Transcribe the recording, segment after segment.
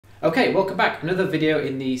Okay, welcome back. Another video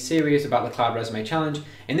in the series about the Cloud Resume Challenge.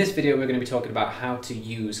 In this video, we're going to be talking about how to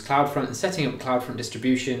use CloudFront and setting up CloudFront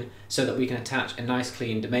distribution so that we can attach a nice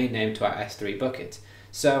clean domain name to our S3 bucket.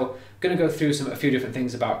 So I'm going to go through a few different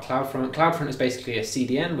things about CloudFront. CloudFront is basically a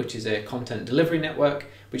CDN, which is a content delivery network,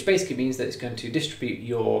 which basically means that it's going to distribute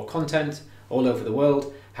your content all over the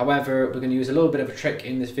world. However, we're going to use a little bit of a trick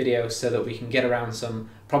in this video so that we can get around some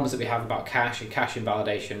problems that we have about cache and cache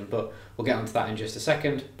invalidation, but we'll get onto that in just a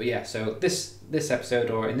second. But yeah, so this episode,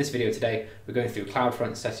 or in this video today, we're going through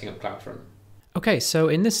CloudFront, setting up CloudFront. Okay, so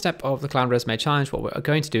in this step of the Cloud Resume Challenge, what we're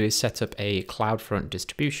going to do is set up a CloudFront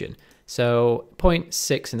distribution. So point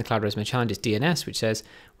 6 in the Cloud Resume Challenge is DNS, which says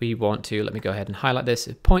we want to, let me go ahead and highlight this,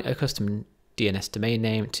 point a custom DNS domain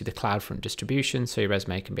name to the CloudFront distribution so your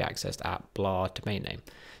resume can be accessed at blah domain name.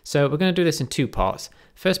 So we're going to do this in two parts.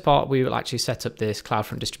 First part, we will actually set up this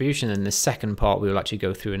CloudFront distribution, and the second part, we will actually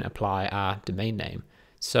go through and apply our domain name.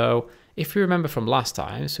 So if you remember from last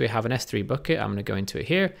time, so we have an S3 bucket. I'm going to go into it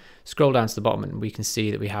here, scroll down to the bottom, and we can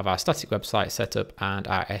see that we have our static website set up and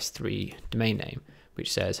our S3 domain name,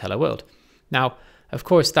 which says hello world. Now, of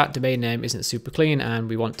course, that domain name isn't super clean, and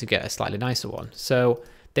we want to get a slightly nicer one. So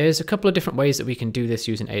there's a couple of different ways that we can do this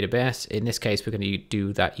using AWS. In this case, we're going to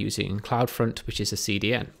do that using CloudFront, which is a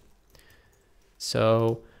CDN.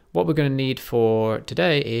 So what we're going to need for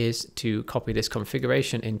today is to copy this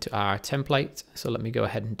configuration into our template. So let me go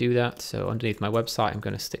ahead and do that. So underneath my website, I'm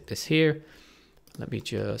going to stick this here. Let me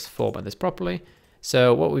just format this properly.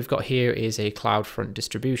 So what we've got here is a CloudFront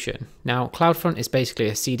distribution. Now, CloudFront is basically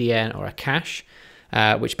a CDN or a cache,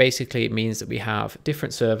 which basically means that we have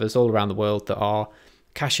different servers all around the world that are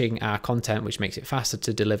caching our content, which makes it faster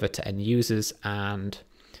to deliver to end users and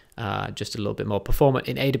just a little bit more performant.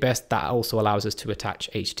 In AWS, that also allows us to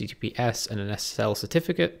attach HTTPS and an SSL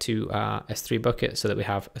certificate to our S3 bucket so that we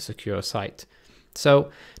have a secure site.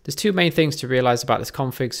 So there's two main things to realize about this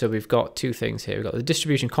config. So we've got two things here. We've got the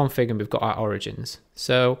distribution config and we've got our origins.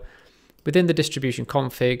 So within the distribution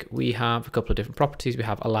config, we have a couple of different properties. We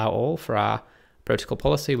have allow all for our protocol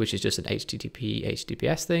policy, which is just an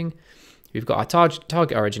HTTPS thing. We've got our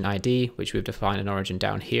target origin ID, which we've defined an origin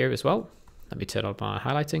down here as well. Let me turn on my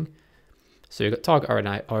highlighting. So we've got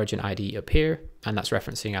target origin ID up here, and that's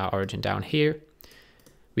referencing our origin down here.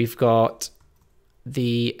 We've got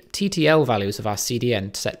the TTL values of our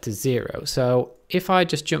CDN set to 0. So if I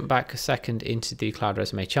just jump back a second into the Cloud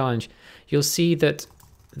Resume Challenge, you'll see that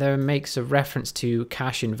there makes a reference to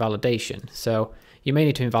cache invalidation. So you may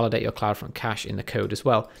need to invalidate your CloudFront cache in the code as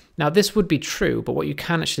well. Now this would be true, but what you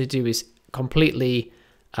can actually do is completely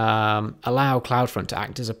allow CloudFront to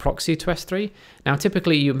act as a proxy to S3. Now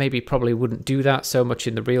typically you probably wouldn't do that so much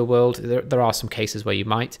in the real world. There are some cases where you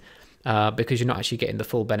might, because you're not actually getting the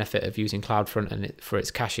full benefit of using CloudFront and for its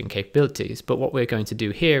caching capabilities. But what we're going to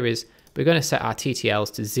do here is we're going to set our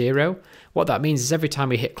TTLs to 0. What that means is every time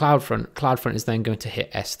we hit CloudFront, CloudFront is then going to hit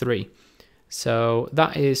S3. So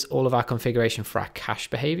that is all of our configuration for our cache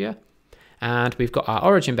behavior. And we've got our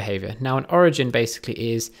origin behavior. Now an origin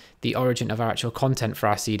basically is the origin of our actual content for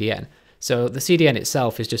our CDN. So the CDN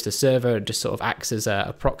itself is just a server, it just sort of acts as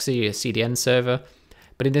a proxy, a CDN server.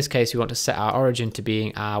 But in this case, we want to set our origin to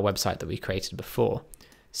being our website that we created before.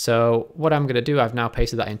 So what I'm going to do, I've now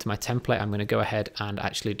pasted that into my template. I'm going to go ahead and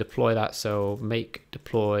actually deploy that. So make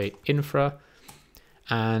deploy infra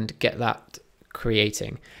and get that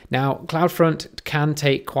creating. Now CloudFront can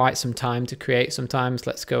take quite some time to create sometimes.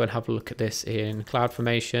 Let's go and have a look at this in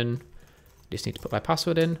CloudFormation. Just need to put my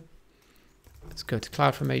password in. Let's go to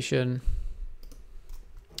CloudFormation.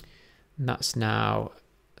 And that's now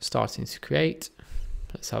starting to create.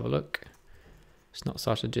 Let's have a look. It's not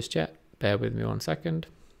started just yet. Bear with me 1 second.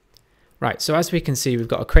 Right, so as we can see, we've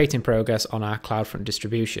got a create in progress on our CloudFront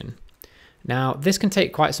distribution. Now this can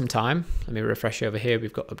take quite some time. Let me refresh over here.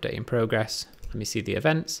 We've got update in progress. Let me see the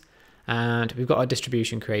events, and we've got our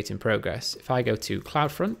distribution create in progress. If I go to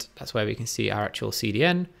CloudFront, that's where we can see our actual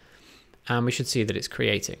CDN, and we should see that it's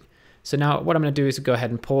creating. So now what I'm going to do is go ahead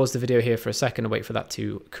and pause the video here for a second and wait for that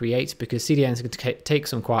to create, because CDNs can take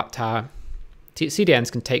some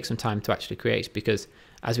time to actually create, because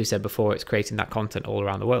as we said before, it's creating that content all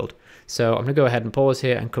around the world. So I'm going to go ahead and pause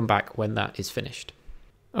here and come back when that is finished.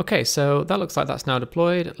 Okay, so that looks like that's now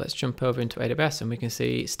deployed. Let's jump over into AWS and we can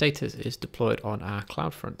see status is deployed on our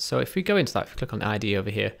CloudFront. So if we go into that, if we click on the ID over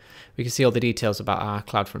here, we can see all the details about our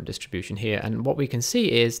CloudFront distribution here. And what we can see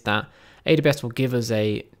is that AWS will give us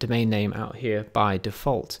a domain name out here by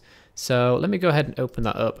default. So let me go ahead and open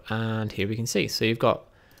that up, and here we can see. So you've got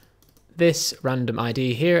this random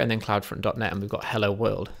ID here and then cloudfront.net, and we've got hello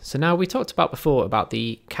world. So now we talked about before about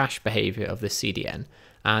the cache behavior of the CDN.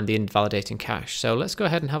 and the invalidating cache. So let's go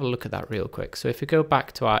ahead and have a look at that real quick. So if we go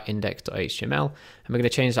back to our index.html, and we're going to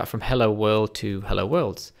change that from hello world to hello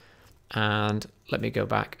worlds. And let me go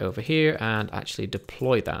back over here and actually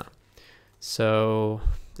deploy that. So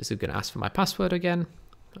this is going to ask for my password again.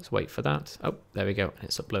 Let's wait for that. Oh, there we go.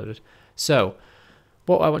 It's uploaded. So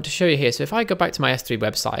what I want to show you here, so if I go back to my S3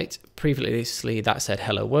 website, previously that said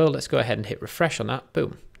hello world. Let's go ahead and hit refresh on that.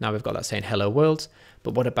 Boom. Now we've got that saying hello world.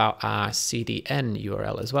 But what about our CDN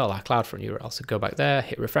URL as well, our CloudFront URL? So go back there,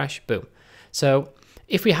 hit refresh, boom. So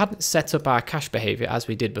if we hadn't set up our cache behavior as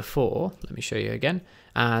we did before, let me show you again,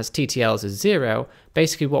 as TTLs is 0,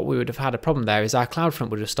 basically what we would have had a problem there is our CloudFront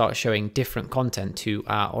would have started showing different content to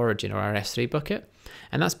our origin or our S3 bucket.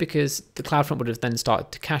 And that's because the CloudFront would have then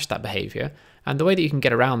started to cache that behavior. And the way that you can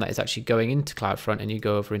get around that is actually going into CloudFront and you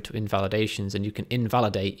go over into invalidations and you can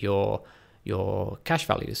invalidate your cache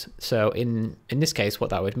values. So in this case, what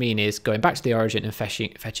that would mean is going back to the origin and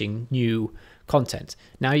fetching new content.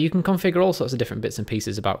 Now you can configure all sorts of different bits and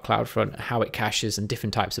pieces about CloudFront, how it caches and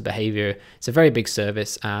different types of behavior. It's a very big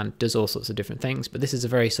service and does all sorts of different things, but this is a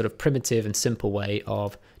very sort of primitive and simple way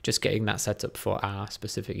of just getting that set up for our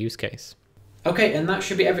specific use case. Okay, and that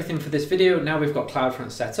should be everything for this video. Now we've got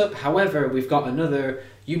CloudFront set up. However, we've got another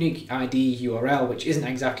unique ID URL, which isn't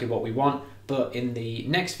exactly what we want. But in the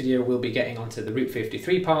next video, we'll be getting onto the Route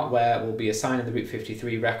 53 part, where we'll be assigning the Route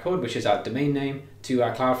 53 record, which is our domain name, to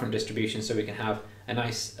our CloudFront distribution, so we can have a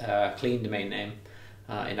nice clean domain name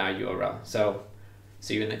in our URL. So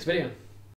see you in the next video.